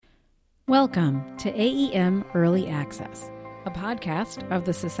Welcome to AEM Early Access, a podcast of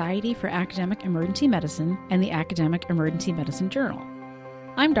the Society for Academic Emergency Medicine and the Academic Emergency Medicine Journal.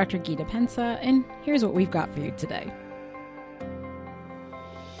 I'm Dr. Geeta Pensa, and here's what we've got for you today.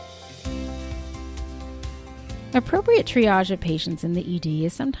 Appropriate triage of patients in the ED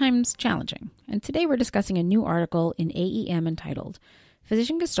is sometimes challenging, and today we're discussing a new article in AEM entitled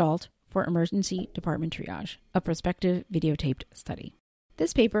Physician Gestalt for Emergency Department Triage, a Prospective Videotaped Study.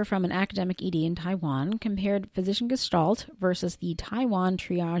 This paper from an academic ED in Taiwan compared physician gestalt versus the Taiwan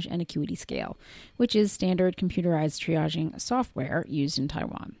Triage and Acuity Scale, which is standard computerized triaging software used in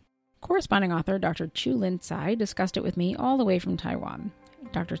Taiwan. Corresponding author Dr. Chu-Lin Tsai discussed it with me all the way from Taiwan.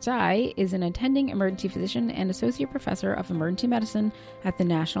 Dr. Tsai is an attending emergency physician and associate professor of emergency medicine at the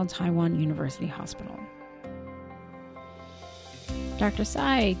National Taiwan University Hospital. Dr.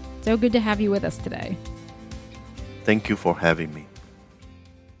 Tsai, so good to have you with us today. Thank you for having me.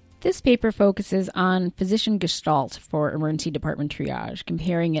 This paper focuses on physician gestalt for emergency department triage,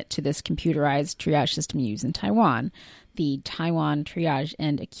 comparing it to this computerized triage system used in Taiwan, the Taiwan Triage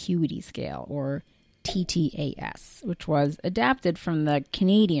and Acuity Scale, or TTAS, which was adapted from the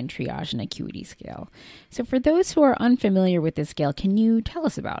Canadian Triage and Acuity Scale. So for those who are unfamiliar with this scale, can you tell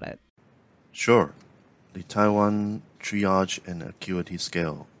us about it? Sure. The Taiwan Triage and Acuity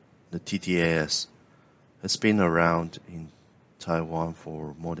Scale, the TTAS, has been around in Taiwan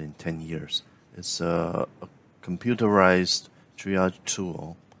for more than 10 years. It's a computerized triage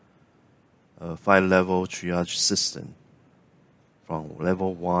tool, a 5-level triage system from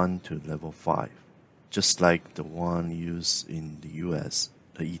level 1 to level 5, just like the one used in the US,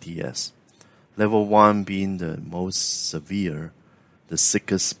 the ETS. Level 1 being the most severe, the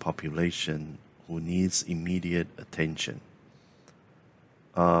sickest population who needs immediate attention.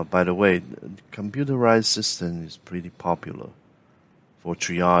 By the way, the computerized system is pretty popular for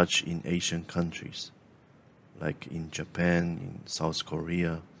triage in Asian countries, like in Japan, in South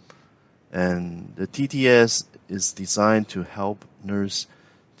Korea. And the TTS is designed to help nurse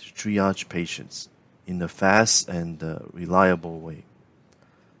to triage patients in a fast and reliable way.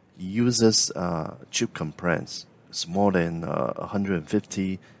 It uses chip comprehense. It's more than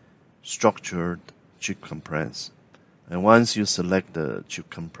 150 structured chip comprehense. And once you select the chip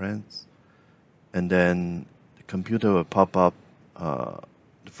comprehense, and then the computer will pop up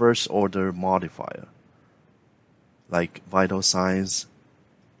the first order modifier, like vital signs,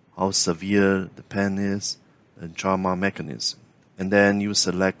 how severe the pain is, and trauma mechanism. And then you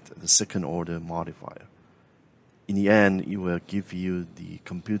select the second order modifier. In the end, it will give you the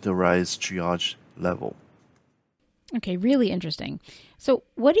computerized triage level. Okay, really interesting. So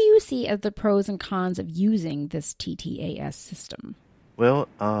what do you see as the pros and cons of using this TTAS system? Well,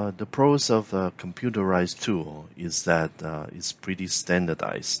 the pros of a computerized tool is that it's pretty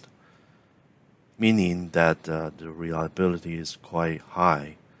standardized, meaning that the reliability is quite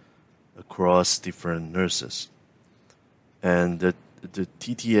high across different nurses. And the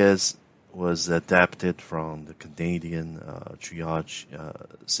TTS was adapted from the Canadian triage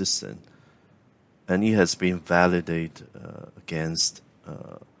system, and it has been validated against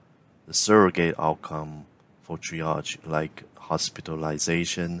the surrogate outcome for triage, like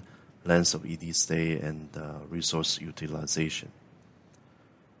hospitalization, length of ED stay, and resource utilization.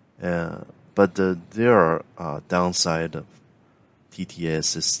 But there are downside of TTS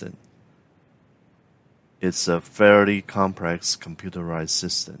system. It's a fairly complex computerized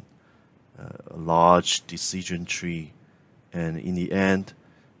system, a large decision tree, and in the end,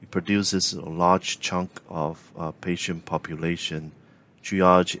 it produces a large chunk of patient population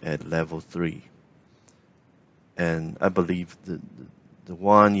triage at level 3. And I believe the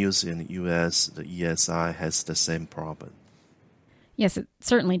one used in the US, the ESI, has the same problem. Yes, it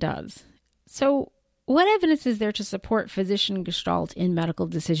certainly does. So what evidence is there to support physician gestalt in medical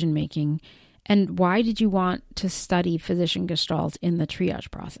decision-making, and why did you want to study physician gestalt in the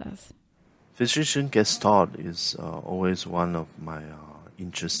triage process? Physician gestalt is always one of my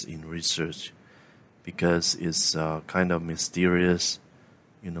interests in research because it's kind of mysterious.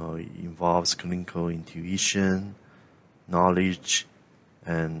 It involves clinical intuition, knowledge,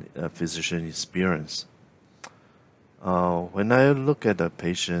 and physician experience. When I look at a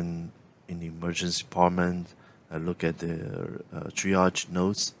patient in the emergency department, I look at the triage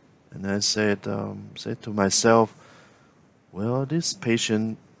notes, and I said to myself, well, this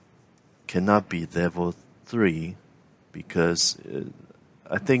patient cannot be level 3 because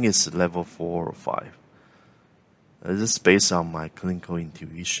I think it's level 4 or 5. This is based on my clinical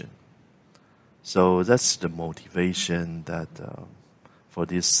intuition. So that's the motivation that for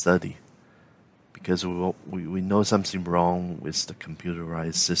this study, because we know something wrong with the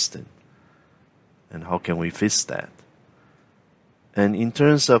computerized system. and how can we fix that? And in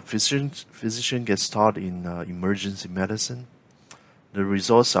terms of physician gets taught in emergency medicine, the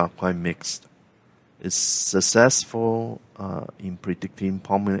results are quite mixed. It's successful in predicting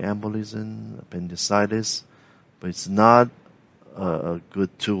pulmonary embolism, appendicitis, but it's not a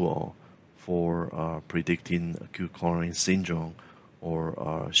good tool for predicting acute coronary syndrome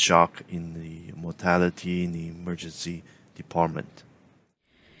or shock in the mortality in the emergency department.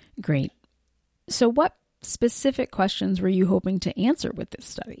 Great. So what specific questions were you hoping to answer with this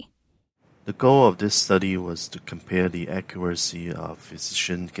study? The goal of this study was to compare the accuracy of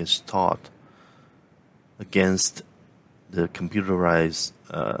physician gets taught against the computerized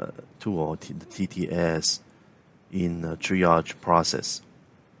tool, the TTS, in the triage process.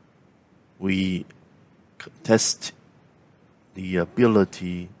 We test the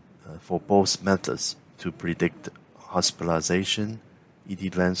ability for both methods to predict hospitalization,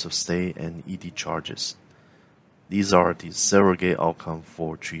 ED length of stay, and ED charges. These are the surrogate outcome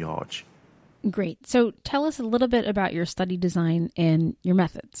for triage. Great. So tell us a little bit about your study design and your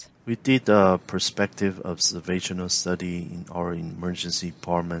methods. We did a prospective observational study in our emergency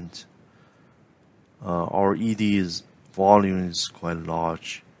department. Our ED volume is quite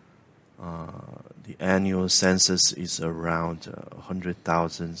large. The annual census is around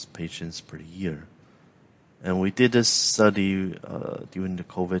 100,000 patients per year. And we did this study during the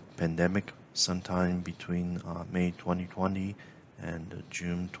COVID pandemic, sometime between May 2020 and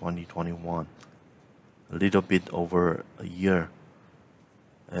June 2021, a little bit over a year.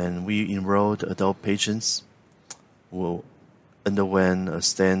 And we enrolled adult patients who underwent a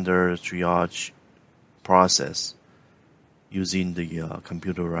standard triage process using the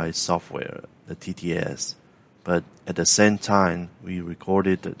computerized software, the TTS. But at the same time, we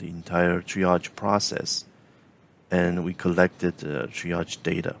recorded the entire triage process and we collected triage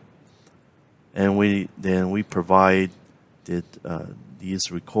data. And we provided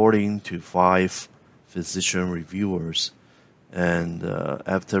these recording to 5 physician reviewers, and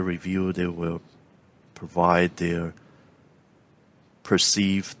after review, they will provide their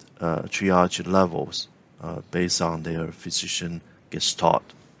perceived triage levels based on their physician gets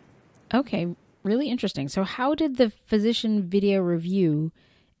taught. Okay, really interesting. So how did the physician video review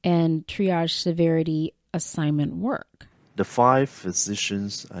and triage severity assignment work? The 5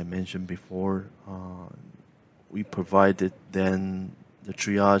 physicians I mentioned before, we provided then the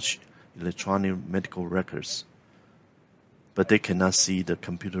triage electronic medical records, but they cannot see the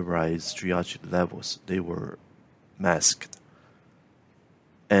computerized triage levels. They were masked.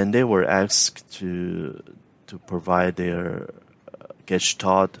 And they were asked to provide their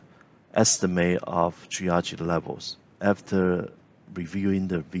Gestalt estimate of triage levels after reviewing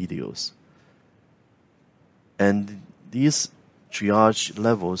the videos. And these triage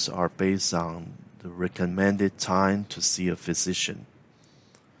levels are based on the recommended time to see a physician,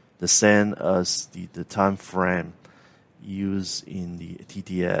 the same as the time frame used in the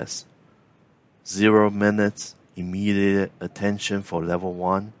TTS. 0 minutes immediate attention for level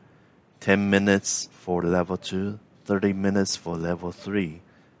 1, 10 minutes for level 2, 30 minutes for level 3,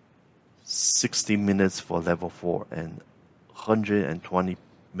 60 minutes for level 4, and 120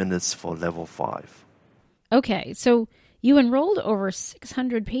 minutes for level 5. Okay, so you enrolled over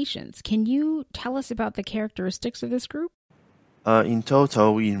 600 patients. Can you tell us about the characteristics of this group? In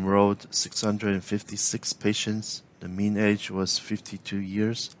total, we enrolled 656 patients. The mean age was 52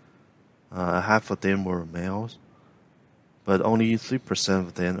 years. Half of them were males, but only 3%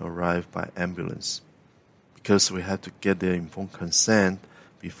 of them arrived by ambulance because we had to get their informed consent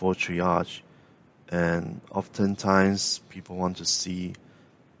before triage. And oftentimes, people want to see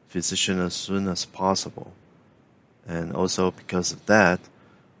physician as soon as possible. And also because of that,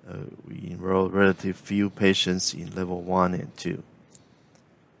 we enrolled relatively few patients in level 1 and 2.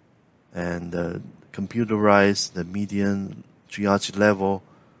 And computerized, the median triage level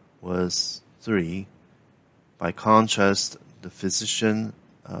was 3. By contrast, the physician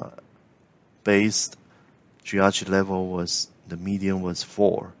based triage level the median was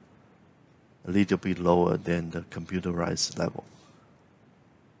 4, a little bit lower than the computerized level.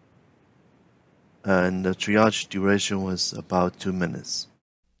 And the triage duration was about 2 minutes.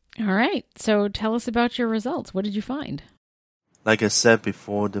 All right. So tell us about your results. What did you find? Like I said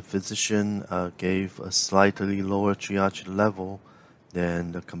before, the physician gave a slightly lower triage level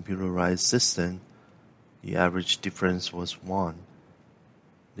than the computerized system. The average difference was 1.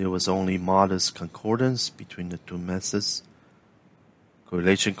 There was only modest concordance between the two methods.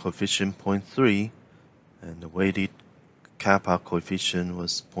 Correlation coefficient 0.3, and the weighted kappa coefficient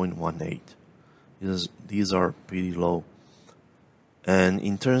was 0.18. These are pretty low. And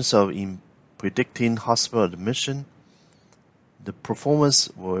in terms of predicting hospital admission, the performance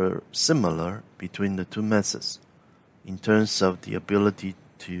were similar between the two methods in terms of the ability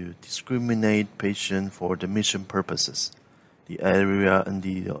to discriminate patient for admission purposes. The area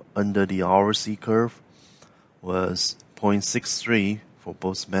under the RC curve was 0.63 for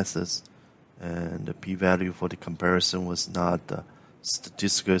both methods, and the p-value for the comparison was not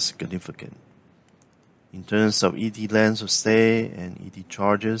statistically significant. In terms of ED length of stay and ED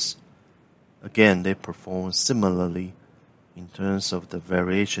charges, again, they perform similarly in terms of the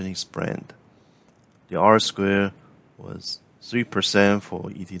variation explained. The R-square was 3%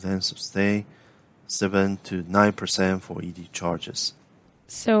 for ED length of stay, 7 to 9% for ED charges.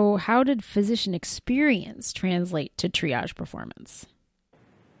 So how did physician experience translate to triage performance?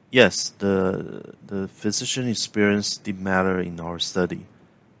 Yes, the physician experience did matter in our study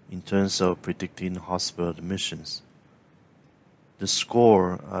in terms of predicting hospital admissions. The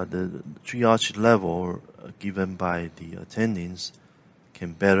score, the triage level given by the attendings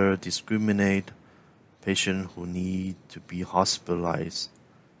can better discriminate patients who need to be hospitalized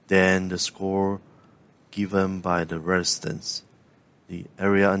than the score given by the residents. The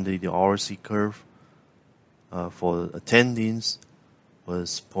area under the RC curve for attendings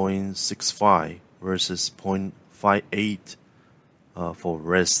was 0.65 versus 0.58 for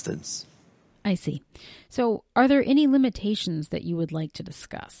residents. I see. So are there any limitations that you would like to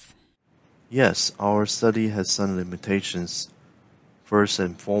discuss? Yes, our study has some limitations. First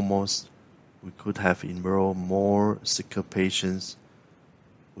and foremost, we could have enrolled more sicker patients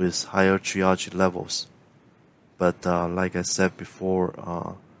with higher triage levels. But like I said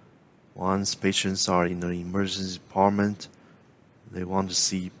before, once patients are in the emergency department, they want to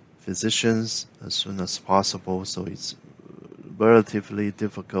see physicians as soon as possible, so it's relatively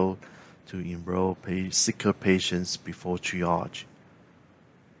difficult to enroll sicker patients before triage.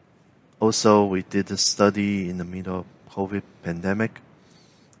 Also, we did a study in the middle of COVID pandemic.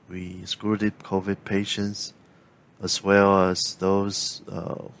 We excluded COVID patients as well as those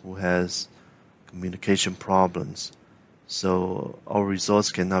who has communication problems. So our results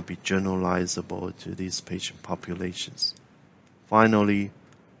cannot be generalizable to these patient populations. Finally,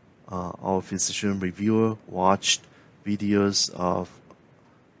 our physician reviewer watched videos of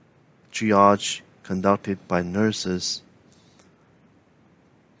triage conducted by nurses,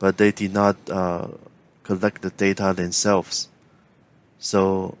 but they did not collect the data themselves.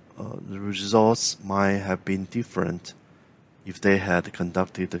 So the results might have been different if they had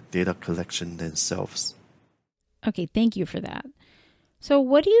conducted the data collection themselves. Okay, thank you for that. So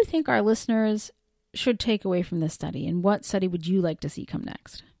what do you think our listeners should take away from this study, and what study would you like to see come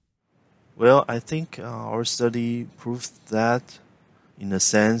next? Well, I think our study proves that in the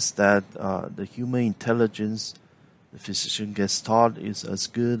sense that the human intelligence the physician gets taught is as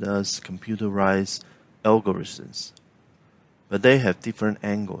good as computerized algorithms. But they have different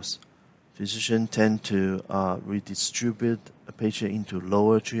angles. Physicians tend to redistribute a patient into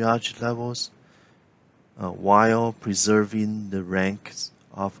lower triage levels while preserving the ranks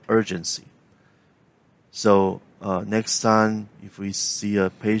of urgency. So next time, if we see a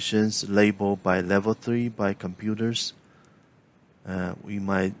patient labeled by level 3 by computers, we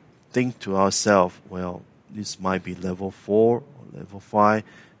might think to ourselves, well, this might be level 4 or level 5.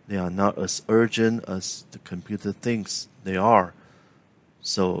 They are not as urgent as the computer thinks they are.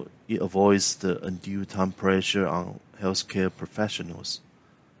 So it avoids the undue time pressure on healthcare professionals.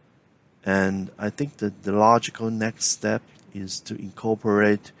 And I think that the logical next step is to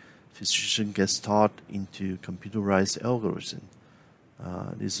incorporate physician gets taught into computerized algorithm.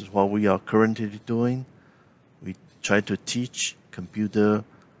 This is what we are currently doing. We try to teach computer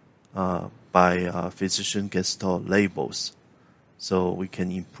by physician gets taught labels, so we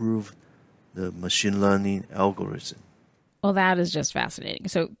can improve the machine learning algorithm. Well, that is just fascinating.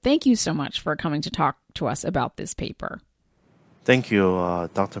 So thank you so much for coming to talk to us about this paper. Thank you,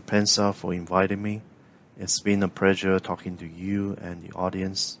 Dr. Pensa, for inviting me. It's been a pleasure talking to you and the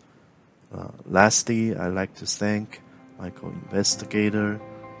audience. Lastly, I'd like to thank my co-investigator,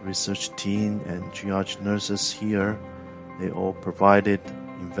 research team, and triage nurses here. They all provided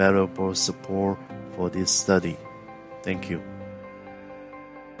invaluable support for this study. Thank you.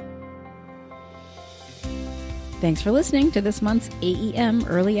 Thanks for listening to this month's AEM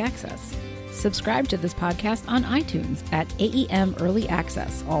Early Access. Subscribe to this podcast on iTunes at AEM Early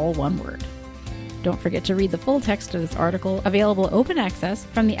Access, all one word. Don't forget to read the full text of this article, available open access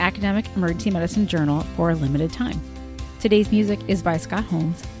from the Academic Emergency Medicine Journal for a limited time. Today's music is by Scott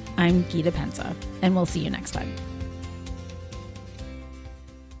Holmes. I'm Gita Pensa, and we'll see you next time.